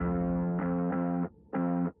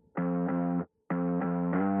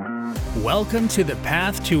Welcome to the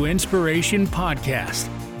Path to Inspiration podcast,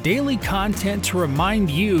 daily content to remind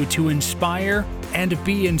you to inspire and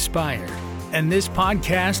be inspired. And this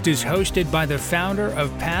podcast is hosted by the founder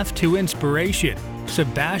of Path to Inspiration,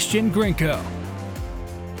 Sebastian Grinko.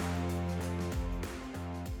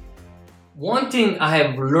 One thing I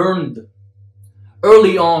have learned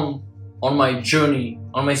early on my journey,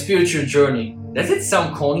 on my spiritual journey, does it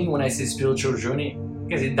sound corny when I say spiritual journey?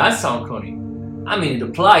 Because it does sound corny. I mean, it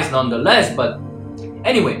applies nonetheless, but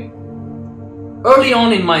anyway, early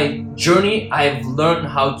on in my journey, I have learned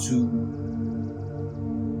how to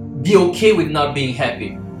be okay with not being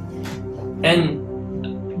happy.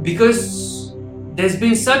 And because there's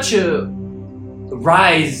been such a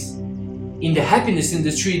rise in the happiness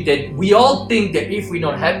industry that we all think that if we're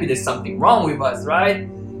not happy, there's something wrong with us, right?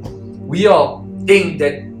 We all think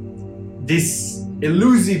that this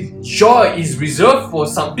elusive joy is reserved for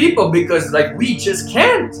some people because we just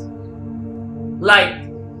can't.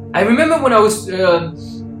 I remember when I was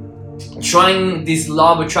trying this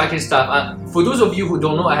law of attraction stuff. For those of you who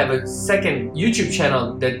don't know, I have a second YouTube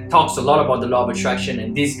channel that talks a lot about the law of attraction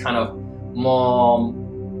and these kind of more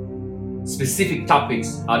specific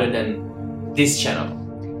topics other than this channel.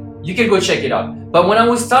 You can go check it out. But when I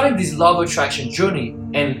was starting this law of attraction journey,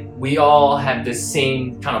 and we all have the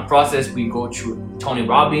same kind of process, we go through Tony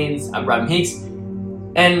Robbins, Abraham Hicks,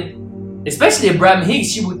 and especially Abraham Hicks,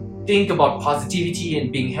 she would think about positivity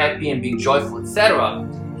and being happy and being joyful, etc.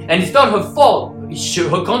 And it's not her fault.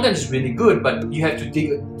 Her content is really good, but you have to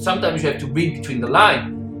dig. Sometimes you have to read between the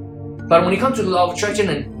lines. But when it comes to the law of attraction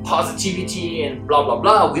and positivity and blah blah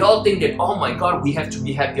blah, we all think that, oh my God, we have to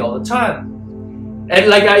be happy all the time. And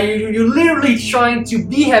you're literally trying to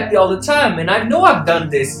be happy all the time. And I know I've done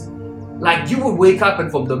this. You would wake up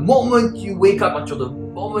and from the moment you wake up until the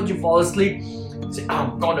moment you fall asleep, say,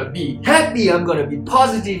 I'm gonna be happy, I'm gonna be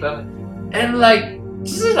positive. And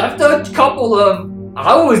after a couple of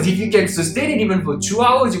hours, if you can sustain it even for 2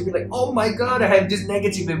 hours, you'll be like, oh my God, I have this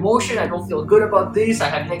negative emotion, I don't feel good about this, I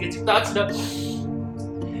have negative thoughts.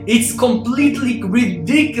 It's completely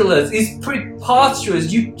ridiculous. It's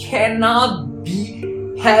preposterous. You cannot be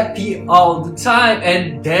happy all the time,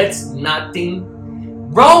 and there's nothing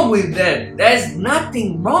wrong with that. There's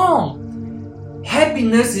nothing wrong.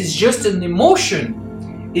 Happiness is just an emotion.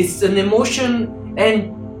 It's an emotion,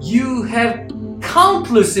 and you have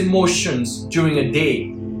countless emotions during a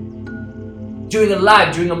day, during a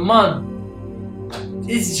life, during a month.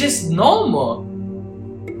 It's just normal.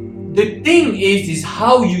 The thing is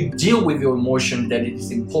how you deal with your emotion that it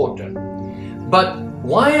is important. But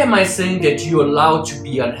why am I saying that you're allowed to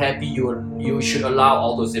be unhappy? You should allow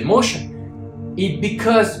all those emotions.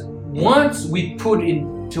 Because once we put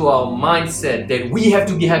into our mindset that we have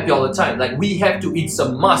to be happy all the time, it's a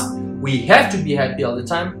must. We have to be happy all the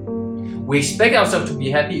time. We expect ourselves to be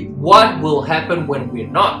happy. What will happen when we're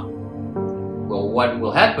not? Well, what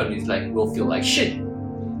will happen is we'll feel like shit.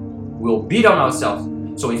 We'll beat on ourselves.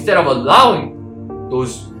 So instead of allowing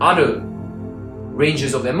those other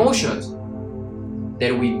ranges of emotions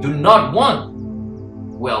that we do not want,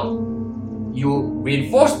 well, you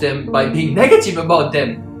reinforce them by being negative about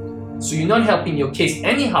them. So you're not helping your case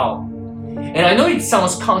anyhow. And I know it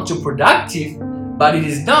sounds counterproductive, but it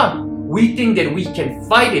is not. We think that we can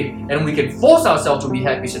fight it and we can force ourselves to be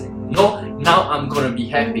happy. So no, now I'm going to be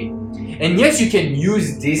happy. And yes, you can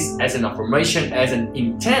use this as an affirmation, as an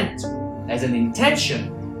intent, as an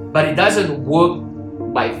intention, but it doesn't work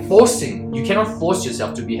by forcing. You cannot force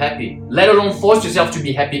yourself to be happy, let alone force yourself to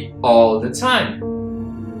be happy all the time.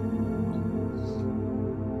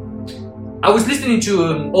 I was listening to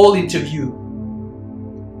an old interview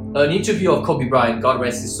of Kobe Bryant, God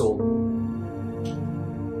rest his soul,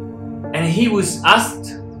 and he was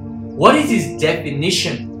asked, what is his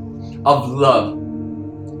definition of love?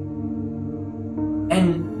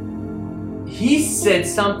 And he said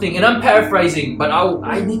something, and I'm paraphrasing, but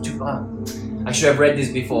I need to. I should have read this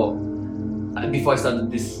before I started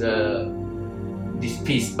this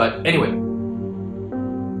piece. But anyway,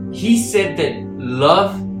 he said that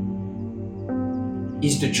love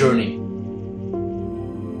is the journey,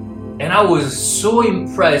 and I was so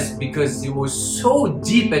impressed because it was so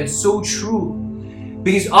deep and so true.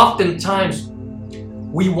 Because oftentimes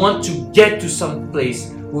we want to get to some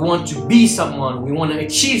place. We want to be someone, we want to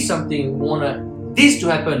achieve something, we want this to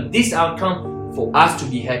happen, this outcome for us to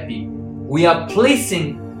be happy. We are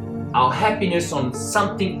placing our happiness on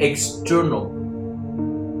something external.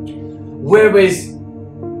 Whereas,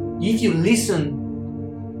 if you listen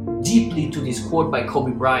deeply to this quote by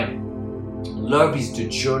Kobe Bryant, love is the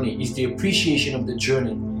journey, is the appreciation of the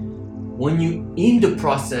journey. When you're in the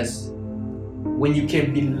process, when you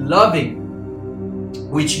can be loving,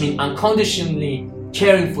 which means unconditionally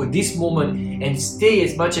caring for this moment and stay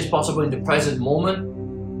as much as possible in the present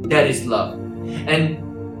moment, that is love. And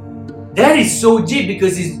that is so deep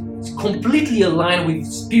because it's completely aligned with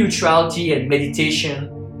spirituality and meditation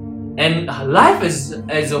and life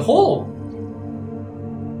as a whole.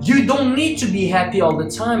 You don't need to be happy all the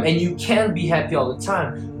time, and you can't be happy all the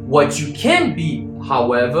time. What you can be,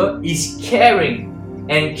 however, is caring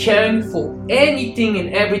for anything and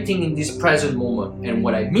everything in this present moment. And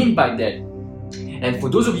what I mean by that, and for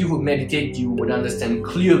those of you who meditate, you would understand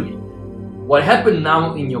clearly, what happened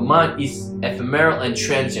now in your mind is ephemeral and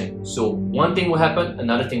transient. So one thing will happen,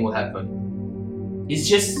 another thing will happen. It's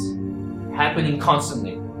just happening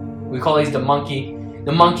constantly. We call it the monkey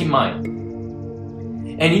mind.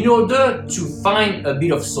 And in order to find a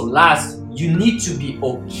bit of solace, you need to be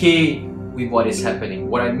okay with what is happening.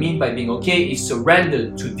 What I mean by being okay is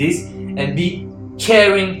surrender to this and be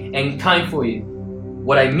caring and kind for it.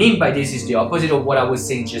 What I mean by this is the opposite of what I was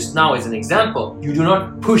saying just now as an example. You do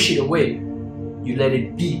not push it away. You let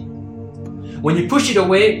it be. When you push it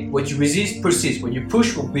away, what you resist persists. When you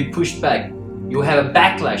push, will be pushed back. You have a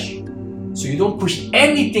backlash. So you don't push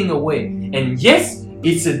anything away. And yes,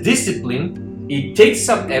 it's a discipline. It takes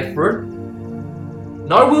some effort.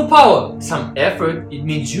 Not willpower, some effort. It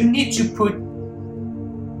means you need to put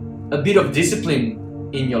a bit of discipline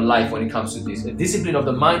in your life when it comes to this. A discipline of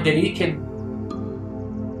the mind that it can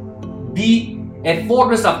be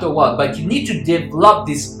effortless after a while, but you need to develop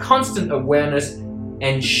this constant awareness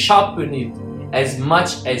and sharpen it as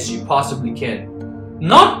much as you possibly can.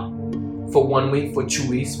 Not for 1 week, for 2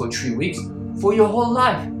 weeks, for 3 weeks, for your whole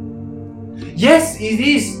life. Yes, it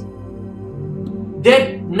is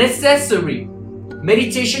that necessary.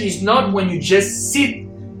 Meditation is not when you just sit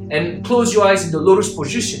and close your eyes in the lotus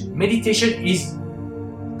position. Meditation is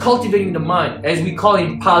cultivating the mind, as we call it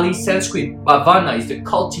in Pali, Sanskrit, bhavana is the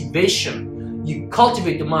cultivation. You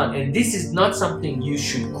cultivate the mind, and this is not something you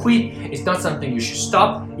should quit. It's not something you should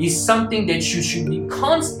stop. It's something that you should be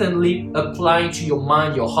constantly applying to your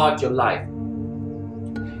mind, your heart, your life.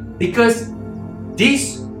 Because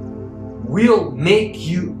this will make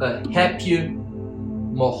you a happier,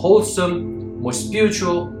 more wholesome, more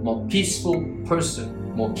spiritual, more peaceful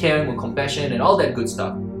person, more caring, more compassionate, and all that good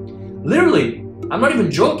stuff. Literally, I'm not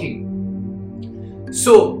even joking.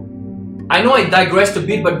 So, I know I digressed a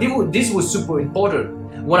bit, but this was super important.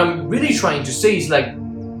 What I'm really trying to say is like,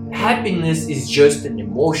 happiness is just an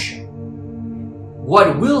emotion.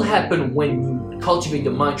 What will happen when you cultivate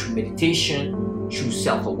the mind through meditation, through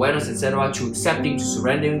self-awareness, etc., to accepting, to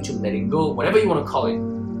surrendering, to letting go, whatever you want to call it,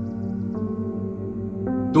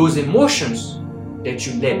 those emotions that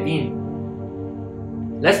you let in.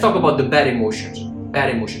 Let's talk about the bad emotions,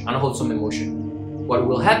 unwholesome emotion. What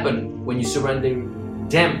will happen when you surrender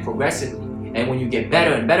them progressively, and when you get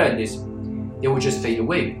better and better at this, they will just fade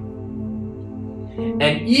away.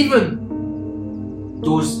 And even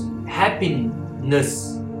those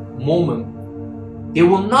happiness moments, they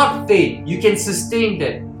will not fade. You can sustain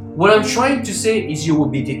that. What I'm trying to say is you will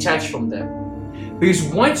be detached from them. Because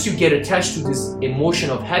once you get attached to this emotion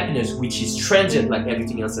of happiness, which is transient like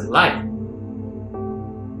everything else in life,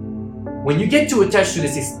 when you get too attached to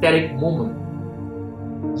this ecstatic moment,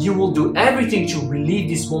 you will do everything to relieve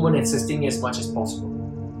this moment and sustain it as much as possible.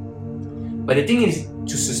 But the thing is,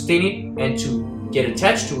 to sustain it and to get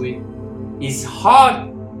attached to it is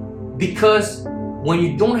hard, because when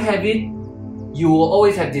you don't have it, you will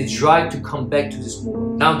always have this drive to come back to this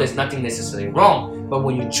moment. Now, there's nothing necessarily wrong, but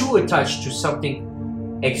when you're too attached to something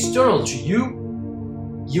external to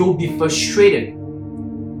you, you'll be frustrated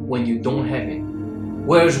when you don't have it.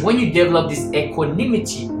 Whereas when you develop this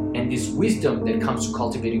equanimity and this wisdom that comes to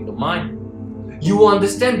cultivating the mind, you will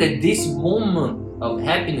understand that this moment of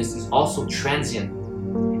happiness is also transient,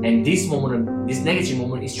 and this moment, this negative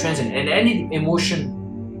moment, is transient, and any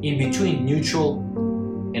emotion in between, neutral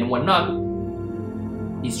and whatnot,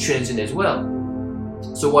 is transient as well.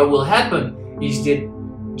 So what will happen is that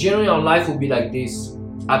generally our life will be like this,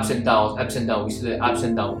 ups and downs, ups and downs. We say ups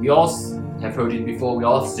and downs. We all have heard it before. We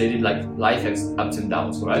all said it, like life has ups and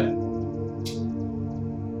downs, right?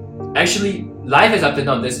 Actually, life is up and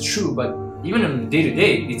down, that's true, but even on the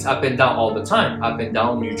day-to-day, it's up and down all the time. Up and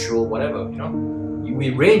down, neutral, whatever, you know. We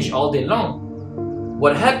range all day long.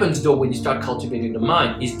 What happens though when you start cultivating the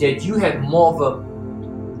mind is that you have more of a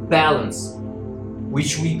balance,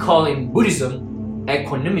 which we call in Buddhism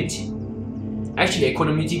equanimity. Actually,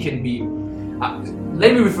 equanimity can be,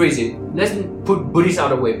 let me rephrase it. Let's put Buddhists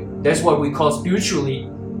out of the way. That's what we call spiritually,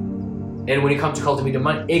 and when it comes to cultivating the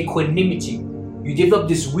mind, equanimity. You develop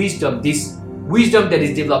this wisdom, this wisdom that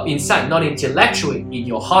is developed inside, not intellectually, in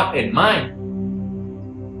your heart and mind,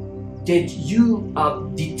 that you are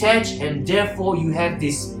detached and therefore you have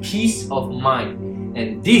this peace of mind.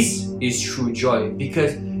 And this is true joy,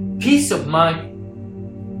 because peace of mind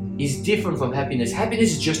is different from happiness.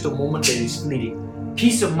 Happiness is just a moment that is fleeting.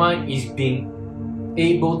 Peace of mind is being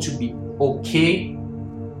able to be okay,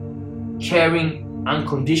 caring,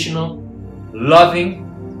 unconditional, loving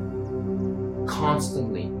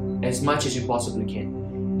constantly, as much as you possibly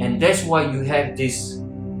can. And that's why you have this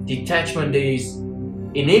detachment that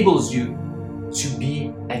enables you to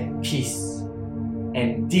be at peace.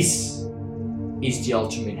 And this is the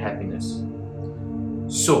ultimate happiness.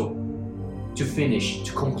 So, to finish,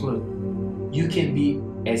 to conclude, you can be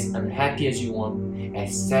as unhappy as you want,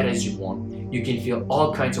 as sad as you want. You can feel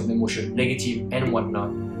all kinds of emotion, negative and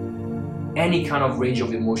whatnot. Any kind of range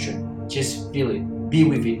of emotion, just feel it, be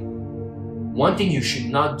with it. One thing you should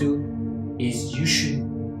not do is you should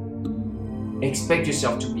expect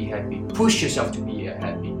yourself to be happy, push yourself to be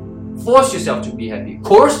happy, force yourself to be happy,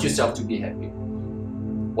 coerce yourself to be happy.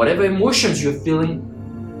 Whatever emotions you're feeling,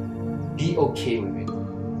 be okay with it.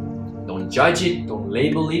 Don't judge it, don't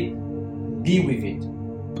label it, be with it.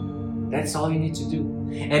 That's all you need to do.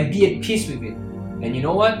 And be at peace with it. And you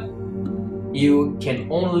know what? You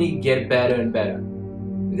can only get better and better,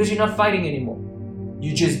 because you're not fighting anymore.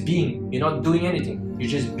 You're just being. You're not doing anything. You're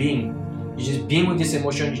just being. You're just being with this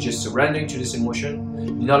emotion. You're just surrendering to this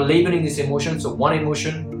emotion. You're not labeling this emotion. So one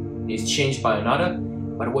emotion is changed by another.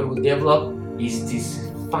 But what will develop is this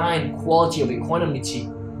fine quality of equanimity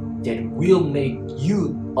that will make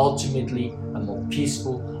you ultimately a more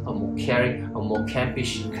peaceful, a more caring, a more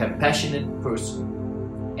compassionate person.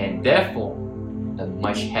 And therefore, a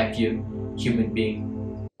much happier human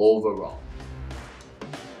being overall.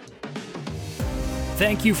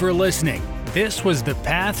 Thank you for listening. This was the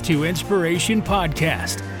Path to Inspiration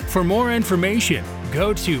podcast. For more information,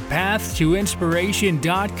 go to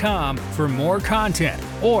pathtoinspiration.com for more content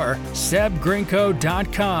or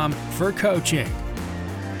sebgrinko.com for coaching.